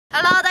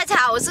Hello， 大家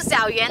好，我是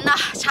小媛呢。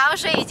潮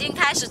水已经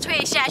开始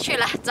退下去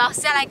了，走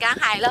下来赶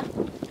海了。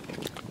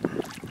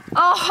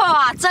哦，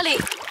这里有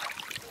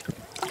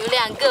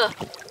2个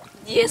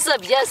颜色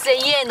比较鲜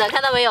艳的，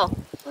看到没有？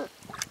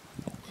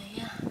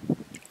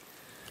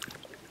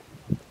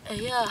哎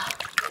呀，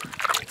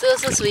这个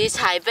是属于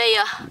彩贝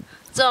啊，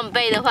这种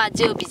贝的话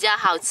就比较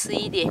好吃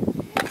一点。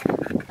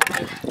来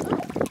了，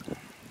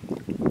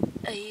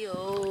哎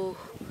呦，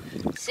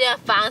现在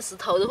翻石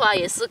头的话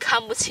也是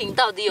看不清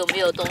到底有没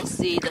有东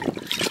西的，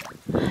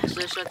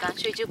所以说干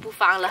脆就不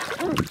翻了。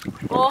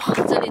哦，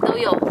这里都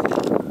有。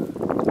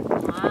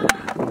哇，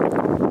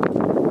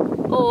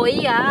哦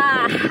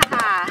呀，哈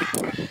哈，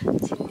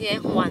今天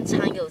晚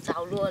餐有着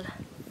落了。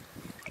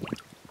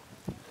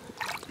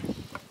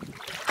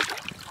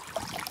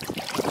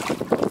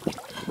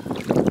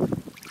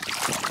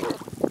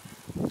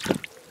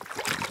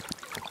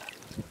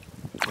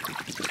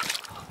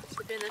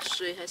这边的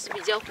水还是比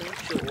较浑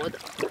浊的。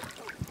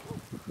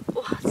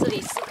哇，这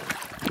里是，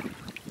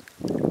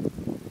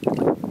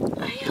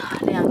哎呀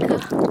，2个。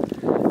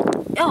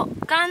哟，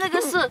刚刚那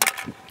个是，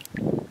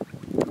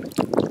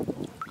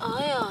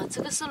哎呀，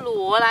这个是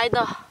螺来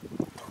的，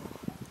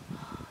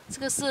这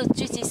个是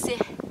狙击蟹，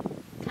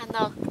看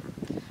到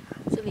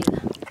这里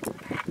了。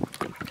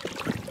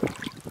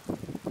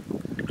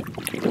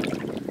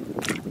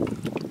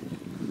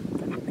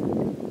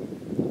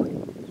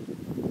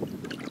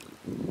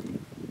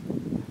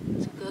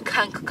这个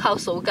看靠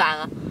手感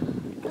啊，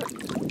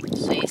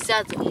水一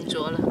下子浑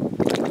浊了。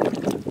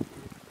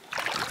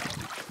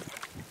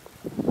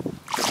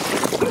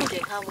有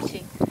点看不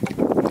清。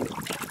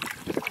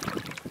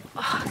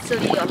啊，这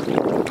里有。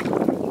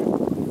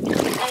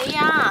哎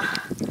呀，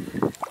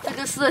这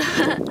个是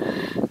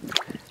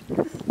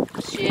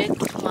雪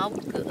毛蛤。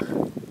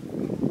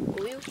哦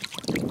呦，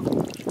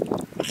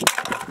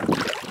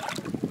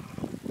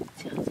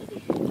脚这里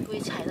不会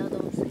踩到东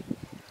西。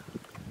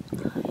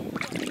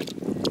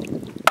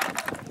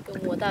又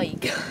摸到一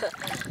个。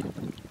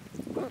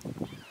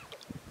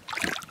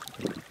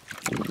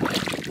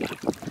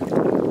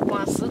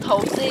石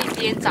头这一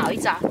边找一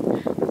找，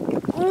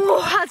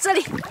哇，这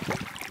里，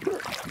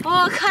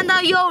哦，看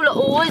到肉了，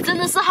哦，真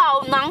的是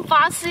好难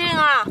发现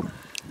啊！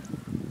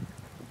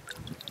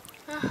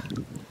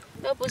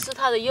要不是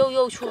它的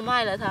肉出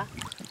卖了它，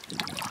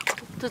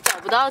都找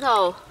不到它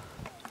哦。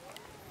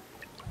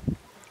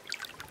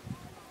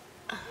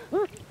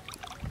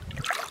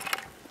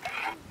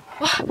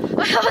哇，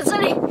哎呀，这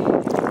里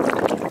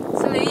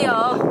有，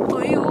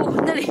哎呦，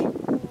那里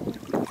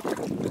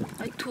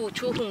还吐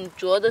出浑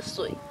浊的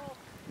水。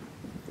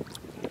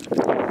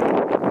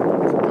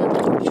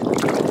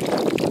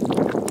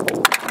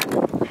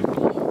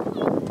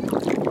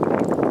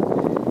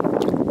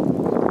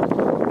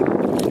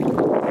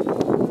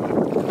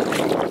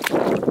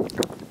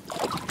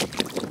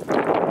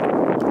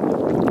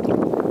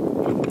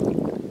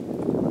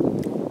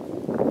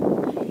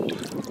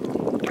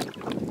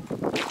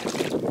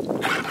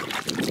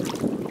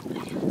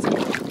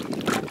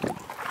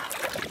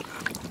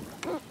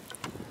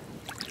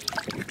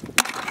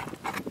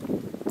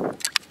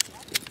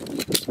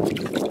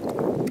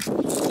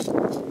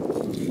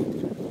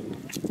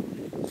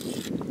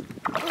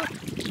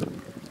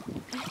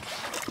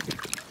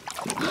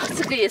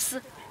这个也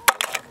是，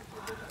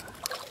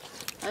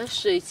而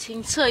水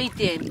清澈一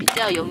点比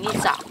较容易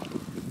找。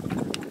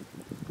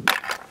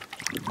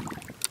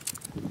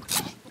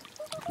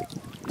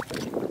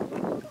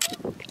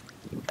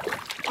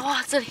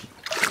哇，这里，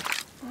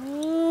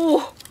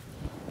哦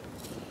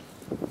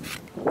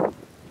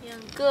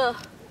，2个。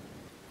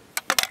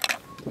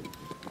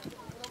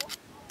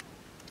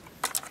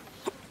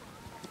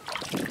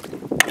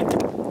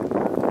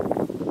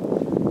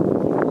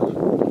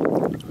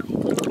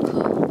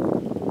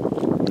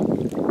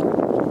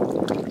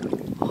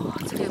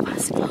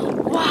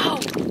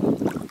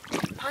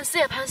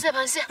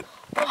螃蟹，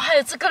哇，还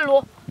有这个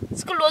螺，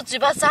嘴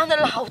巴张得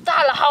老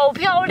大了，好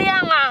漂亮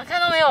啊！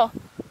看到没有？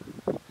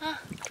啊，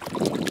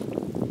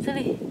这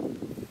里，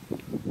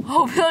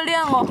好漂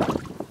亮哦！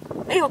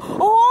哎呦，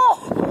哦，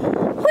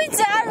会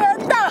夹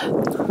人的，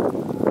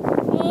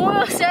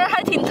哦，现在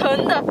还挺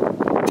疼的。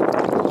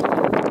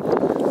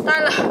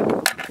来了，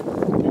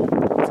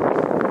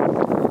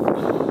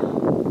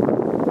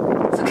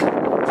这个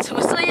怎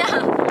么这样？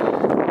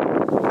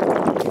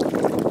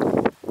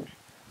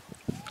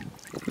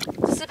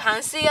螃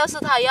蟹要是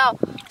它要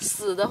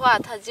死的话，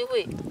它就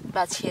会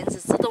把钳子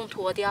自动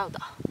脱掉的。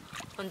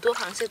很多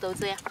螃蟹都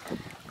这样。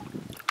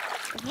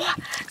哇，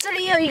这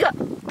里有一个，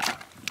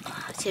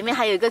前面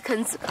还有一个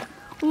坑子。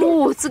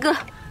哦，这个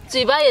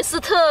嘴巴也是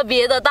特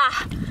别的大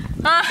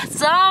啊，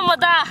这么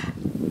大。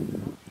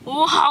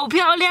哇，好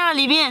漂亮啊，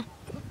里面。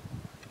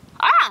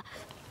啊！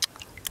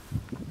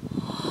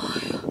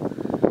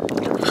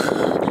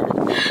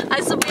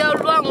还是不要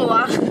乱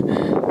玩。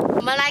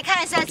我们来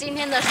看一下今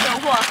天的收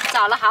获，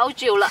找了好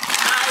久了。哎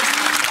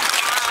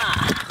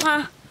呀，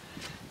啊，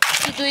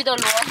一堆的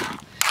螺，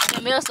有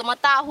没有什么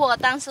大货，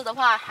但是的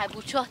话还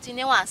不错。今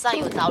天晚上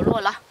有着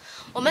落了。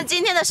我们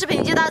今天的视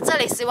频就到这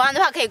里，喜欢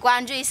的话可以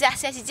关注一下，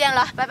下期见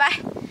了，拜拜。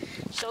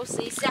收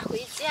拾一下，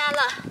回家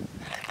了。